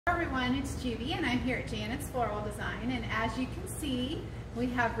everyone, it's Judy and I'm here at Janet's Floral Design, and as you can see we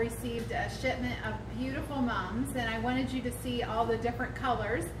have received a shipment of beautiful mums, and I wanted you to see all the different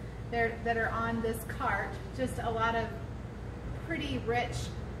colors that are on this cart. Just a lot of pretty rich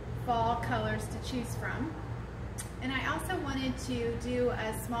fall colors to choose from. And I also wanted to do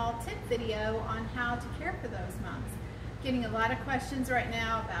a small tip video on how to care for those mums. Getting a lot of questions right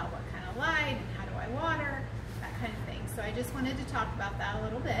now about what kind of light and how do I water, that kind of thing. So I just wanted to talk about that a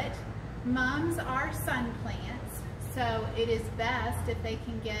little bit. Mums are sun plants, so it is best if they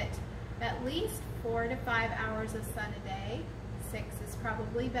can get at least 4 to 5 hours of sun a day. 6 is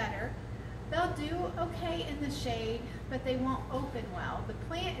probably better. They'll do okay in the shade, but they won't open well. The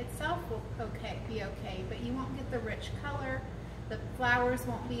plant itself will be okay, but you won't get the rich color. The flowers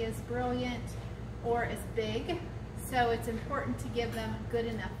won't be as brilliant or as big. So it's important to give them good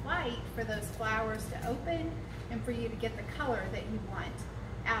enough light for those flowers to open and for you to get the color that you want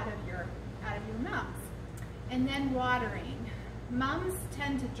out of your mums. And then watering. Mums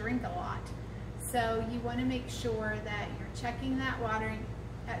tend to drink a lot, so you want to make sure that you're checking that watering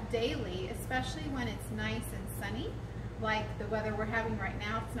daily, especially when it's nice and sunny, like the weather we're having right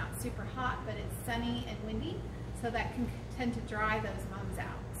now. It's not super hot, but it's sunny and windy, so that can tend to dry those mums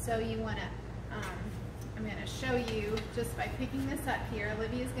out. So you want to, I'm going to show you just by picking this up here.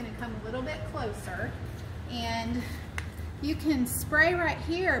 Olivia's going to come a little bit closer, and you can spray right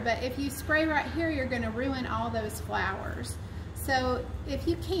here, but if you spray right here, you're going to ruin all those flowers. So if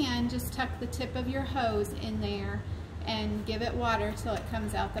you can, just tuck the tip of your hose in there and give it water till it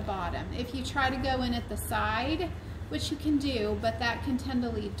comes out the bottom. If you try to go in at the side, which you can do, but that can tend to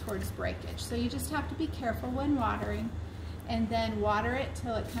lead towards breakage. So you just have to be careful when watering, and then water it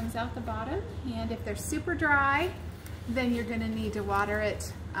till it comes out the bottom. And if they're super dry, then you're gonna need to water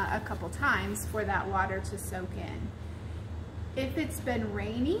it a couple times for that water to soak in. If it's been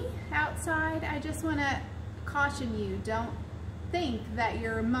rainy outside, I just wanna caution you, don't think that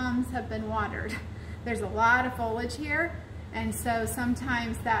your mums have been watered. There's a lot of foliage here, and so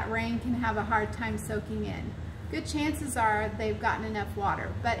sometimes that rain can have a hard time soaking in. Good chances are they've gotten enough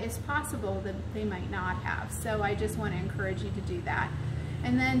water, but it's possible that they might not have. So I just want to encourage you to do that.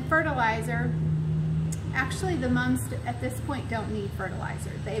 And then fertilizer. Actually, the mums at this point don't need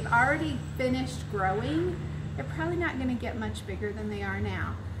fertilizer. They've already finished growing. They're probably not going to get much bigger than they are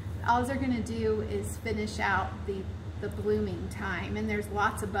now. All they're going to do is finish out the blooming time, and there's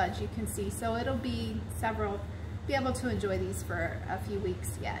lots of buds you can see, so it'll be able to enjoy these for a few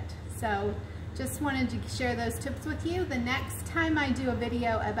weeks yet. So just wanted to share those tips with you. The next time I do a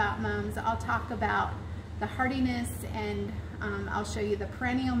video about mums, I'll talk about the hardiness, and I'll show you the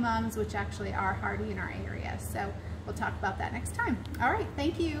perennial mums, which actually are hardy in our area. So we'll talk about that next time. All right,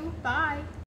 thank you. Bye.